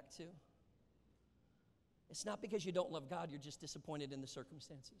gone back to? It's not because you don't love God, you're just disappointed in the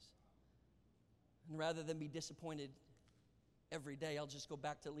circumstances. And rather than be disappointed every day, I'll just go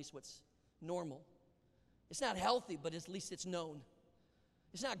back to at least what's normal. It's not healthy, but at least it's known.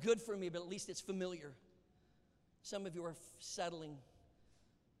 It's not good for me, but at least it's familiar. Some of you are settling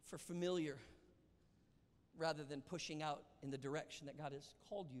for familiar rather than pushing out in the direction that God has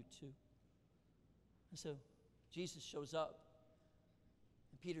called you to. And so Jesus shows up,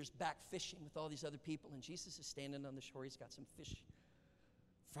 and Peter's back fishing with all these other people, and Jesus is standing on the shore. He's got some fish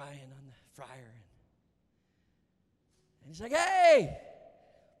frying on the fryer. And he's like, hey,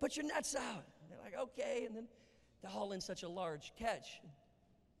 put your nets out. And they're like, okay. And then they haul in such a large catch.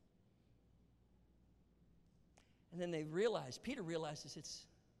 And then they realize, Peter realizes it's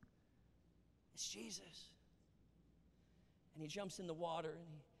Jesus. And he jumps in the water and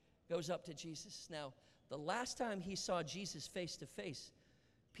he goes up to Jesus. Now, the last time he saw Jesus face to face,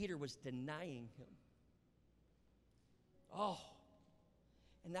 Peter was denying him. Oh.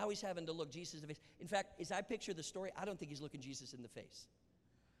 And now he's having to look Jesus in the face. In fact, as I picture the story, I don't think he's looking Jesus in the face.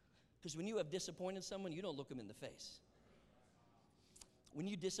 Because when you have disappointed someone, you don't look him in the face. When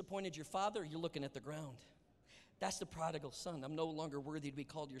you disappointed your father, you're looking at the ground. That's the prodigal son. I'm no longer worthy to be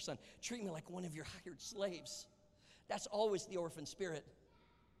called your son. Treat me like one of your hired slaves. That's always the orphan spirit.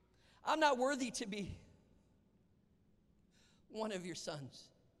 I'm not worthy to be one of your sons.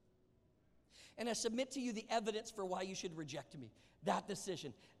 And I submit to you the evidence for why you should reject me. That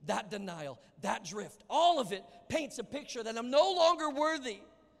decision, that denial, that drift, all of it paints a picture that I'm no longer worthy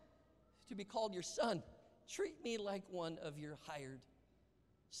to be called your son. Treat me like one of your hired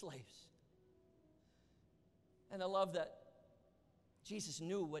slaves. And I love that Jesus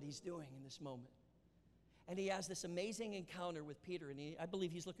knew what he's doing in this moment. And he has this amazing encounter with Peter, and I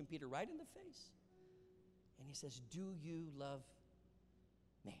believe he's looking Peter right in the face. And he says, do you love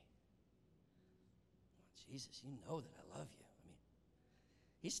me? Well, Jesus, you know that I love you. I mean,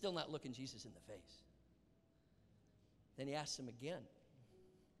 he's still not looking Jesus in the face. Then he asks him again.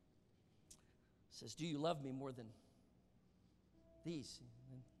 He says, do you love me more than these?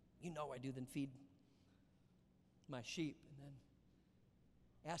 And you know I do, then feed my sheep. And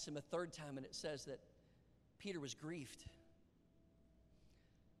then asked him a third time, and it says that Peter was grieved.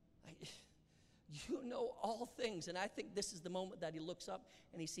 You know all things. And I think this is the moment that he looks up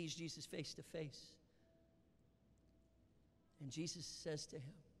and he sees Jesus face to face. And Jesus says to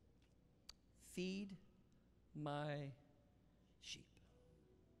him, feed my sheep.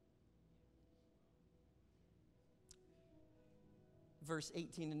 Verse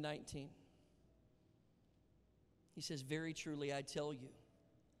 18 and 19. He says, very truly I tell you,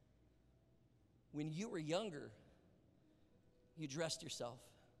 when you were younger, you dressed yourself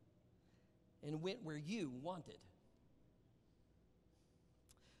and went where you wanted.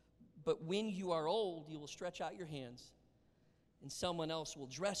 But when you are old, you will stretch out your hands, and someone else will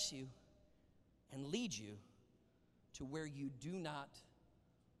dress you and lead you to where you do not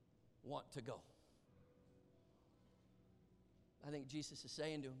want to go. I think Jesus is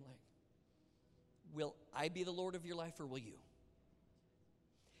saying to him, like, will I be the Lord of your life, or will you?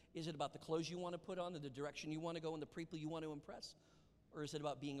 Is it about the clothes you want to put on, and the direction you want to go, and the people you want to impress? Or is it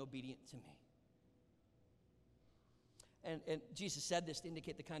about being obedient to me? And Jesus said this to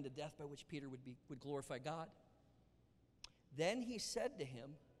indicate the kind of death by which Peter would glorify God. Then he said to him,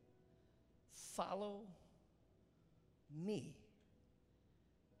 follow me.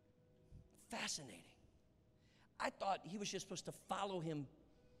 Fascinating. I thought he was just supposed to follow him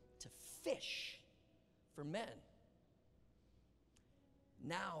to fish for men.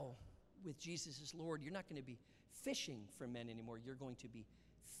 Now, with Jesus as Lord, you're not going to be fishing for men anymore. You're going to be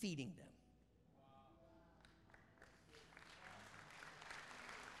feeding them.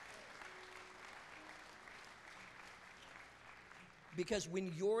 Because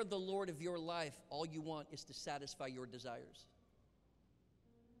when you're the Lord of your life, all you want is to satisfy your desires.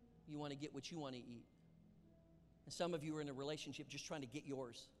 You want to get what you want to eat. And some of you are in a relationship just trying to get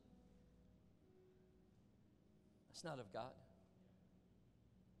yours. That's not of God.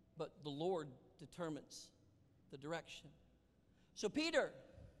 But the Lord determines the direction. So Peter,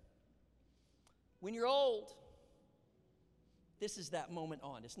 when you're old, this is that moment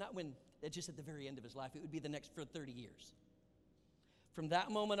on. It's not when, it's just at the very end of his life. It would be the next for 30 years. From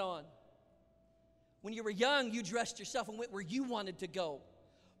that moment on, when you were young, you dressed yourself and went where you wanted to go.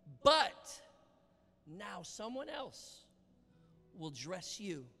 But Now someone else will dress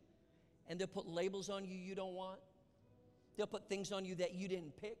you, and they'll put labels on you you don't want. They'll put things on you that you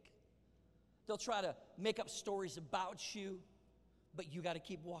didn't pick. They'll try to make up stories about you, but you got to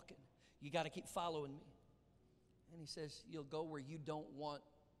keep walking. You got to keep following me. And he says, you'll go where you don't want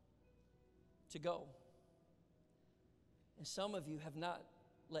to go. And some of you have not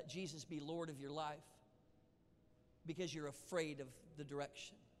let Jesus be Lord of your life because you're afraid of the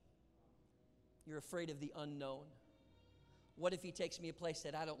direction. You're afraid of the unknown. What if he takes me a place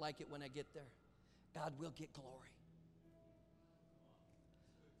that I don't like it when I get there? God will get glory.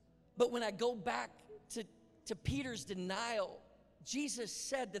 But when I go back to Peter's denial, Jesus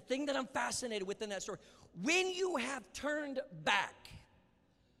said, the thing that I'm fascinated with in that story, when you have turned back,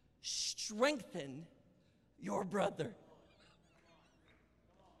 strengthen your brother.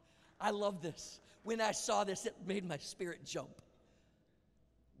 I love this. When I saw this, it made my spirit jump.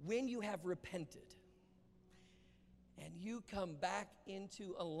 When you have repented and you come back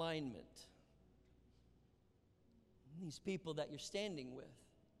into alignment, these people that you're standing with,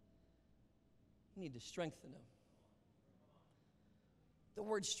 you need to strengthen them. The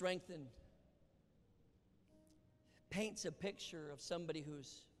word strengthen paints a picture of somebody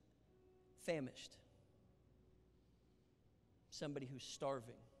who's famished, somebody who's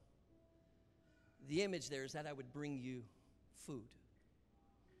starving. The image there is that I would bring you food.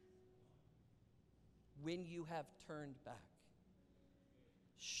 When you have turned back,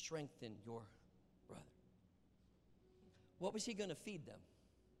 strengthen your brother. What was he going to feed them?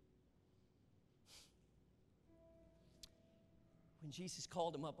 When Jesus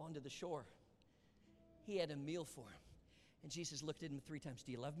called him up onto the shore, he had a meal for him. And Jesus looked at him 3 times.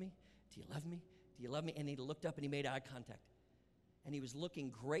 Do you love me? Do you love me? Do you love me? And he looked up and he made eye contact. And he was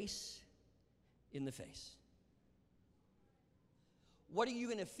looking grace in the face. What are you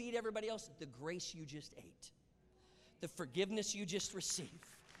going to feed everybody else? The grace you just ate. The forgiveness you just received.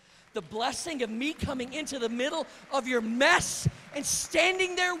 The blessing of me coming into the middle of your mess and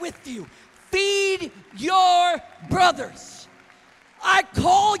standing there with you. Feed your brothers. I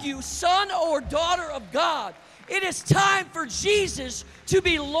call you son or daughter of God. It is time for Jesus to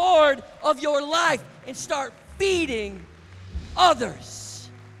be Lord of your life and start feeding others.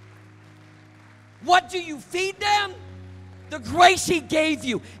 What do you feed them? The grace he gave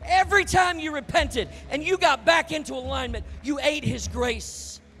you. Every time you repented and you got back into alignment, you ate his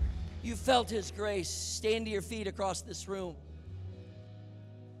grace. You felt his grace. Stand to your feet across this room.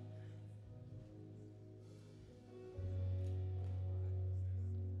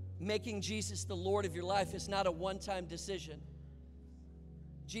 Making Jesus the Lord of your life is not a one-time decision.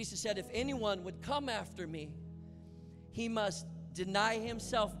 Jesus said, if anyone would come after me, he must deny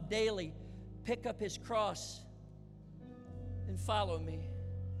himself daily, pick up his cross, and follow me.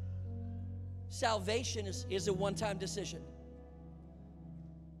 Salvation is a one-time decision.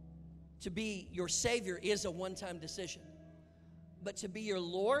 To be your Savior is a one-time decision. But to be your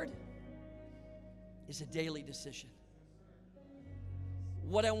Lord is a daily decision.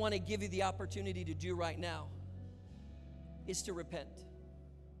 What I want to give you the opportunity to do right now is to repent.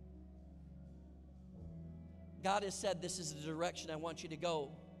 God has said this is the direction I want you to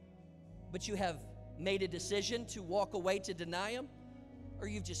go, but you have made a decision to walk away to deny him, or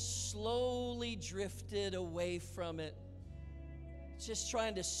you've just slowly drifted away from it, just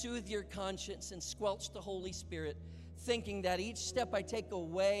trying to soothe your conscience and squelch the Holy Spirit, thinking that each step I take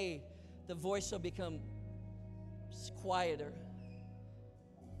away, the voice will become quieter.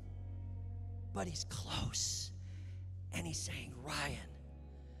 But he's close, and he's saying, Ryan,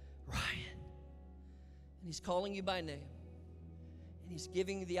 Ryan. And he's calling you by name, and he's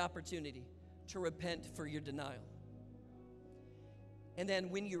giving you the opportunity to repent for your denial. And then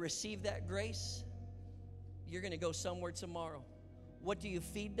when you receive that grace, you're going to go somewhere tomorrow. What do you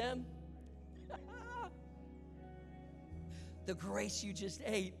feed them? The grace you just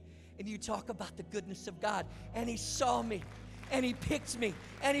ate. And you talk about the goodness of God. And he saw me, and he picked me,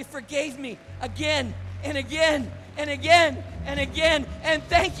 and he forgave me again and again and again and again. And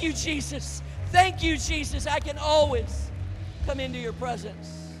thank you, Jesus. Thank you, Jesus. I can always come into your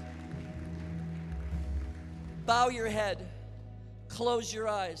presence. Bow your head. Close your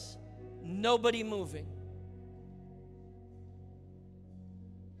eyes. Nobody moving.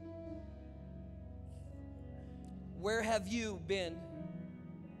 Where have you been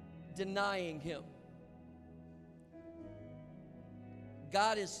denying him?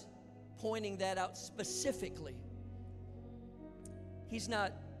 God is pointing that out specifically. He's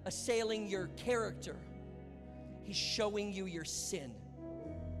not assailing your character. He's showing you your sin.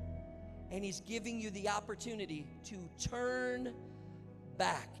 And he's giving you the opportunity to turn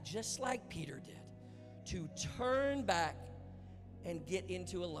back, just like Peter did. to turn back and get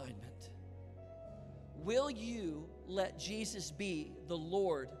into alignment? Will you let Jesus be the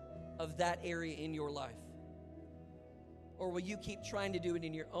Lord of that area in your life? Or will you keep trying to do it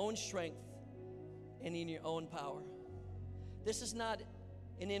in your own strength and in your own power? This is not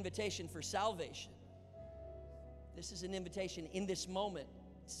an invitation for salvation. This is an invitation in this moment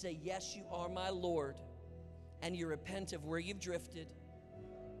to say, yes, you are my Lord, and you repent of where you've drifted,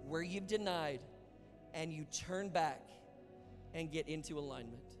 where you've denied, and you turn back and get into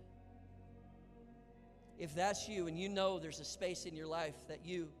alignment. If that's you and you know there's a space in your life that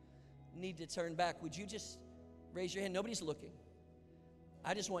you need to turn back, would you just raise your hand? Nobody's looking.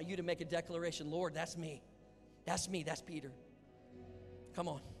 I just want you to make a declaration. Lord, that's me. That's me. That's Peter. Come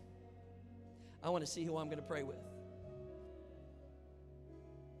on. I want to see who I'm going to pray with.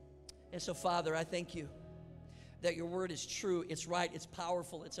 And so, Father, I thank you that your word is true, it's right, it's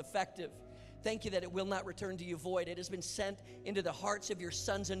powerful, it's effective. Thank you that it will not return to you void. It has been sent into the hearts of your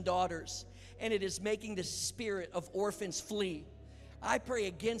sons and daughters, and it is making the spirit of orphans flee. I pray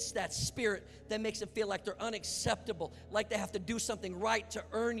against that spirit that makes them feel like they're unacceptable, like they have to do something right to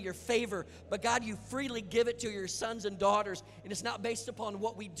earn your favor. But God, you freely give it to your sons and daughters, and it's not based upon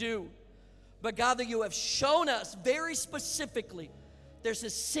what we do. But God, that you have shown us very specifically there's a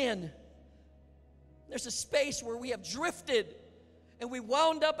sin. There's a space where we have drifted, and we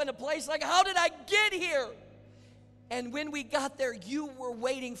wound up in a place like, how did I get here? And when we got there, you were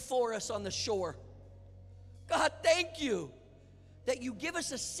waiting for us on the shore. God, thank you that you give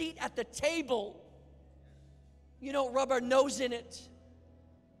us a seat at the table. You don't rub our nose in it,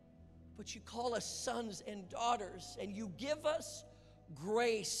 but you call us sons and daughters, and you give us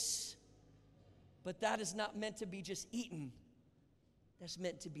grace. But that is not meant to be just eaten. That's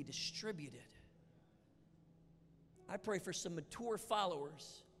meant to be distributed. I pray for some mature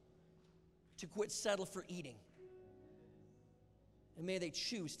followers to quit settle for eating. And may they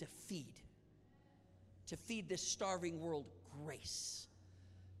choose to feed this starving world grace,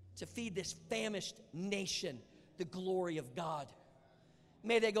 to feed this famished nation the glory of God.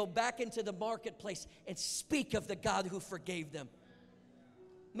 May they go back into the marketplace and speak of the God who forgave them.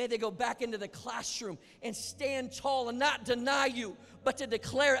 May they go back into the classroom and stand tall and not deny you, but to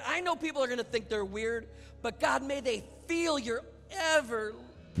declare it. I know people are going to think they're weird, but God, may they feel your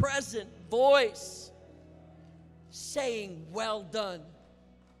ever-present voice saying, well done,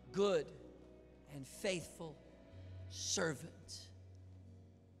 good and faithful servant.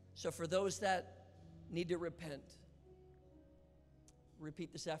 So for those that need to repent,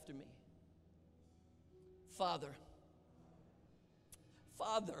 repeat this after me. Father,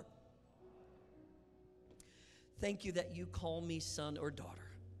 thank you that you call me son or daughter.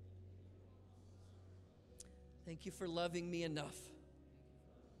 Thank you for loving me enough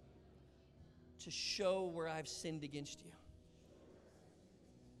to show where I've sinned against you.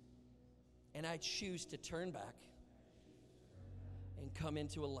 And I choose to turn back and come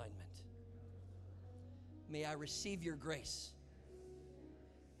into alignment. May I receive your grace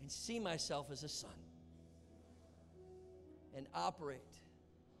and see myself as a son and operate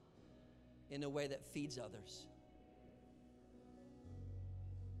in a way that feeds others.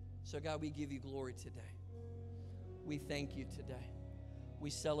 So God, we give you glory today. We thank you today. We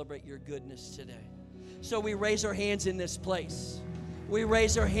celebrate your goodness today. So we raise our hands in this place. We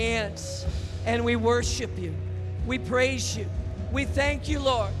raise our hands and we worship you. We praise you. We thank you,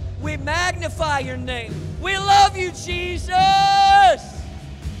 Lord. We magnify your name. We love you, Jesus.